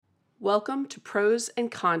Welcome to Prose and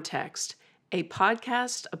Context, a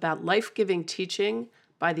podcast about life-giving teaching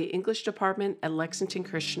by the English department at Lexington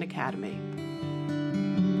Christian Academy.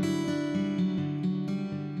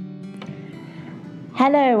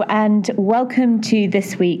 Hello and welcome to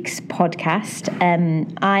this week's podcast.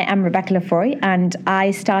 I am Rebecca Lefroy and I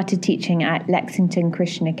started teaching at Lexington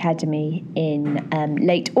Christian Academy in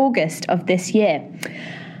late August of this year.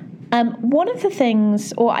 One of the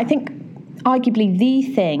things, or I think arguably the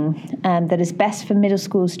thing that is best for middle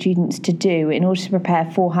school students to do in order to prepare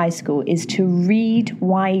for high school is to read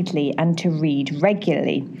widely and to read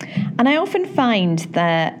regularly. And I often find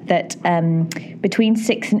that between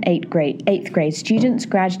 6th and 8th grade, students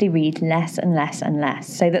gradually read less and less and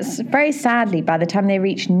less. So that's very sadly, by the time they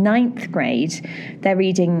reach 9th grade, they're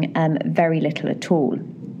reading very little at all.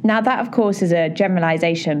 Now that, of course, is a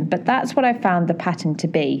generalisation, but that's what I found the pattern to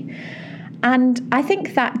be. And I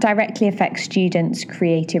think that directly affects students'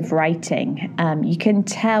 creative writing. You can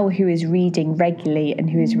tell who is reading regularly and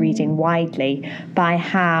who is reading widely by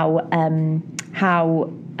how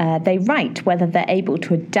they write, whether they're able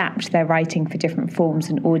to adapt their writing for different forms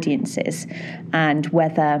and audiences, and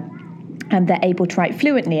whether they're able to write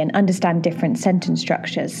fluently and understand different sentence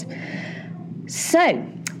structures. So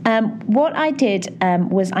what I did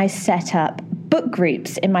was I set up book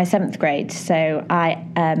groups in my 7th grade. So I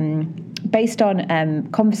based on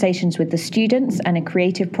conversations with the students and a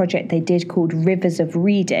creative project they did called Rivers of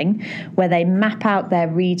Reading, where they map out their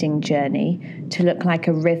reading journey to look like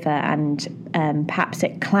a river, and perhaps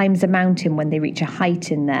it climbs a mountain when they reach a height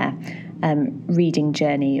in their reading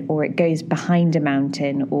journey, or it goes behind a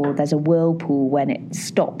mountain, or there's a whirlpool when it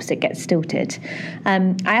stops, it gets stilted.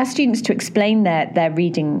 I asked students to explain their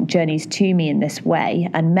reading journeys to me in this way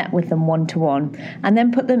and met with them one-to-one, and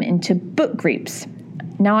then put them into book groups.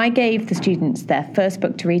 Now, I gave the students their first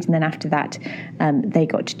book to read, and then after that, they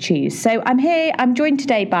got to choose. So I'm joined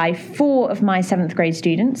today by 4 of my 7th grade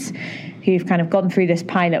students who've kind of gone through this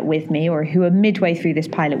pilot with me, or who are midway through this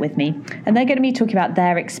pilot with me, and they're going to be talking about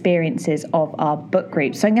their experiences of our book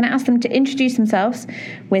group. So I'm going to ask them to introduce themselves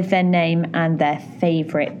with their name and their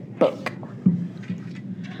favourite book.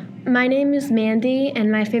 My name is Mandy,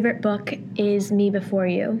 and my favorite book is Me Before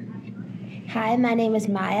You. Hi, my name is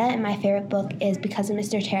Maya, and my favorite book is Because of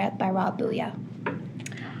Mr. Tarrant by Rob Booya.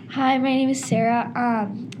 Hi, my name is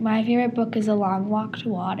Sarah. My favorite book is A Long Walk to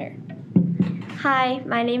Water. Hi,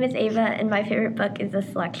 my name is Ava, and my favorite book is The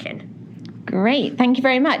Selection. Great, thank you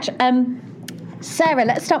very much. Sarah,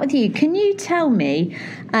 let's start with you. Can you tell me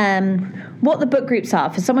what the book groups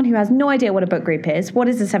are for someone who has no idea what a book group is? What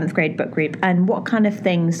is a 7th grade book group, and what kind of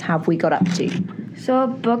things have we got up to? So a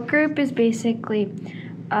book group is basically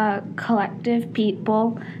a collective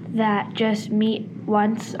people that just meet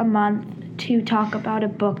once a month to talk about a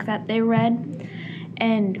book that they read.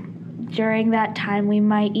 And during that time, we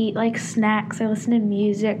might eat like snacks or listen to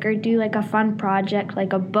music or do like a fun project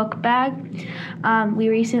like a book bag. We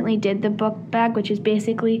recently did the book bag, which is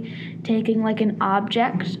basically taking like an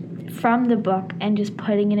object from the book and just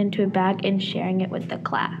putting it into a bag and sharing it with the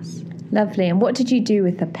class. Lovely. And what did you do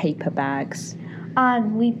with the paper bags?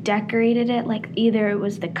 We decorated it, like either it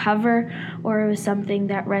was the cover or it was something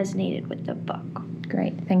that resonated with the book.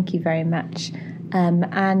 Great, thank you very much.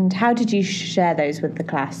 And how did you share those with the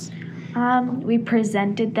class? We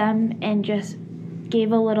presented them and just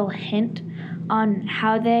gave a little hint on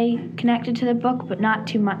how they connected to the book, but not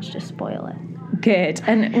too much to spoil it. Good.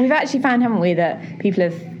 And we've actually found, haven't we, that people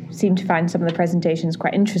have seemed to find some of the presentations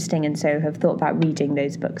quite interesting and so have thought about reading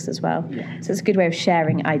those books as well. Yeah. So it's a good way of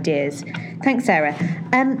sharing ideas. Thanks, Sarah.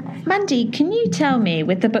 Mandy, can you tell me,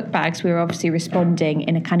 with the book bags, we were obviously responding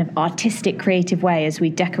in a kind of artistic, creative way as we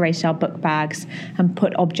decorated our book bags and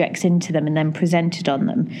put objects into them and then presented on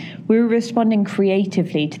them. We were responding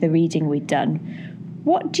creatively to the reading we'd done.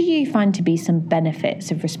 What do you find to be some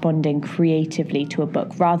benefits of responding creatively to a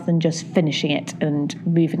book rather than just finishing it and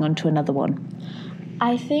moving on to another one?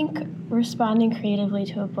 I think responding creatively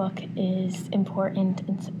to a book is important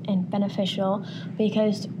and beneficial,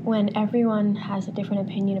 because when everyone has a different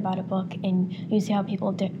opinion about a book and you see how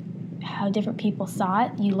different people saw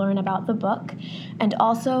it, you learn about the book. And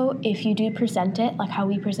also, if you do present it, like how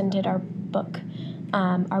we presented our books,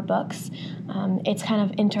 it's kind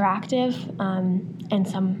of interactive,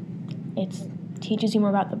 and it teaches you more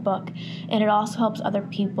about the book, and it also helps other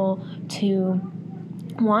people to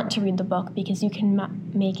want to read the book, because you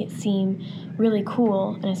can make it seem really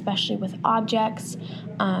cool, and especially with objects,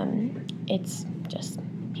 it's just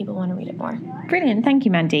people want to read it more. Brilliant, thank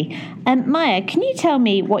you, Mandy. Maya, can you tell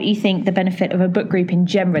me what you think the benefit of a book group in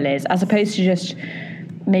general is, as opposed to just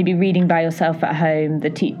maybe reading by yourself at home, the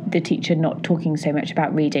teacher not talking so much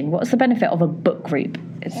about reading. What's the benefit of a book group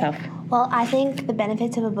itself? Well, I think the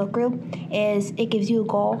benefits of a book group is it gives you a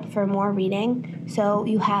goal for more reading. So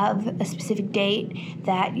you have a specific date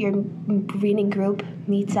that your reading group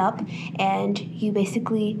meets up, and you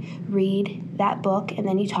basically read that book and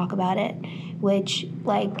then you talk about it, which,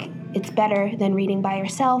 it's better than reading by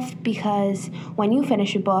yourself, because when you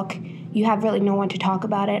finish a book, you have really no one to talk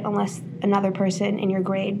about it unless another person in your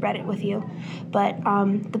grade read it with you. But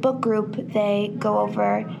the book group, they go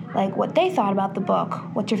over what they thought about the book.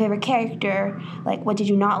 What's your favorite character? What did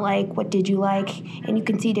you not like? What did you like? And you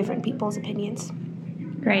can see different people's opinions.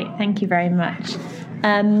 Great, thank you very much.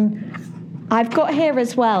 I've got here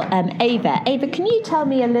as well Ava. Ava, can you tell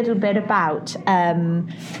me a little bit about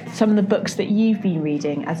some of the books that you've been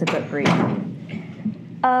reading as a book group?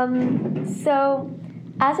 So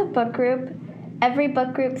as a book group, every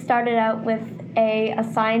book group started out with a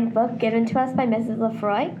assigned book given to us by Mrs.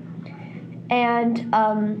 Lefroy. And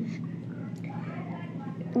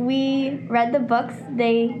we read the books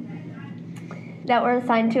that were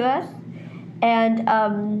assigned to us.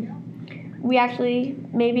 And we actually,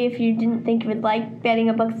 maybe if you didn't think you would like getting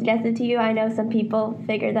a book suggested to you, I know some people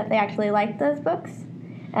figured that they actually liked those books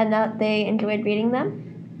and that they enjoyed reading them.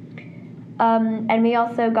 And we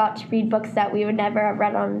also got to read books that we would never have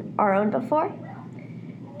read on our own before.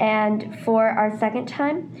 And for our second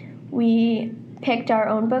time, we picked our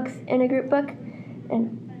own books in a group book,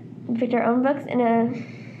 and we picked our own books in a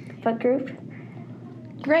book group.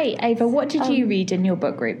 Great. Ava, what did you read in your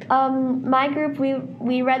book group? My group,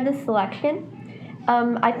 we read The Selection.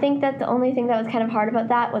 I think that the only thing that was kind of hard about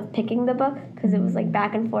that was picking the book, because it was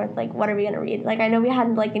back and forth, what are we going to read? I know we had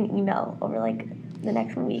an email over the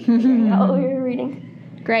next week figuring out what we were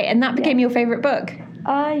reading. Great, and that became your favourite book?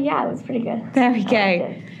 Yeah, it was pretty good. There we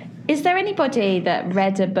go. Is there anybody that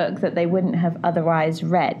read a book that they wouldn't have otherwise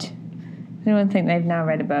read? Anyone think they've now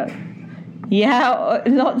read a book? Yeah,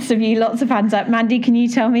 lots of you, lots of hands up. Mandy, can you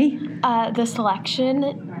tell me? The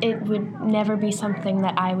Selection, it would never be something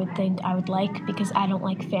that I would think I would like, because I don't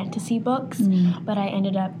like fantasy books, but I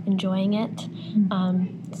ended up enjoying it.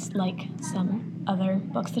 It's like some other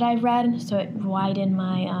books that I've read, so it widened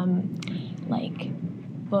my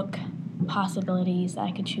book possibilities that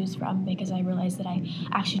I could choose from, because I realized that I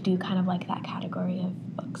actually do kind of like that category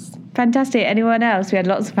of books. Fantastic. Anyone else? We had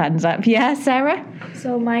lots of hands up. Yeah, Sarah?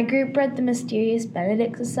 So my group read The Mysterious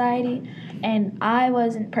Benedict Society, and I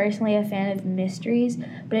wasn't personally a fan of mysteries,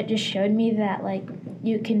 but it just showed me that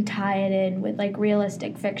you can tie it in with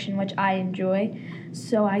realistic fiction, which I enjoy.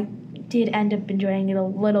 So I did end up enjoying it a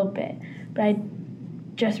little bit, but I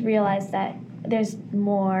just realized that there's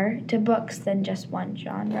more to books than just one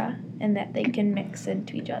genre, and that they can mix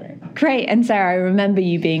into each other. Great. And Sarah, I remember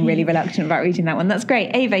you being really reluctant about reading that one. That's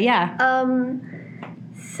great. Ava, yeah.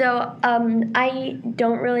 So I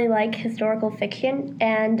don't really like historical fiction,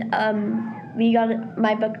 and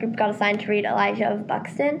my book group got assigned to read Elijah of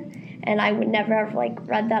Buxton, and I would never have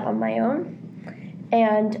read that on my own.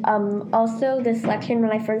 And also The Selection,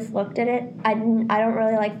 when I first looked at it, I don't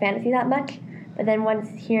really like fantasy that much. But then once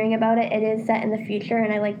hearing about it, it is set in the future,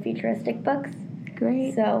 and I like futuristic books.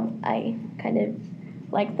 Great. So I kind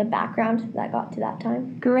of like the background that got to that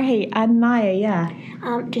time. Great. And Maya, yeah.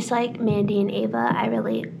 Just like Mandy and Ava, I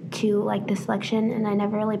relate to The Selection, and I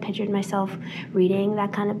never really pictured myself reading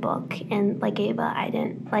that kind of book. And like Ava, I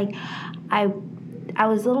didn't I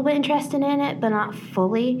was a little bit interested in it, but not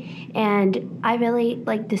fully. And I really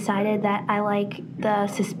decided that I like the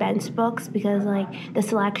suspense books, because The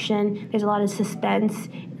Selection, there's a lot of suspense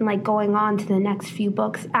and going on to the next few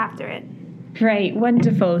books after it. Great,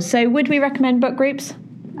 wonderful. So would we recommend book groups?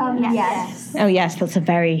 Yes. Oh yes, that's a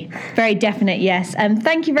very, very definite yes.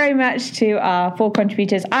 Thank you very much to our 4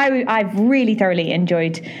 contributors. I've really thoroughly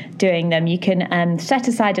enjoyed doing them. You can set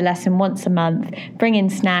aside a lesson once a month, bring in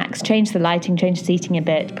snacks, change the lighting, change the seating a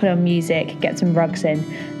bit, put on music, get some rugs in,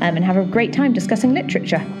 and have a great time discussing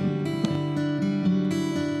literature.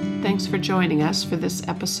 Thanks for joining us for this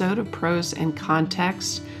episode of Prose and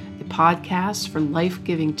Context, a podcast for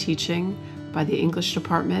life-giving teaching by the English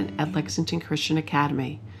department at Lexington Christian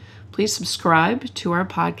Academy. Please subscribe to our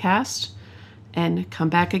podcast and come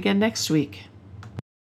back again next week.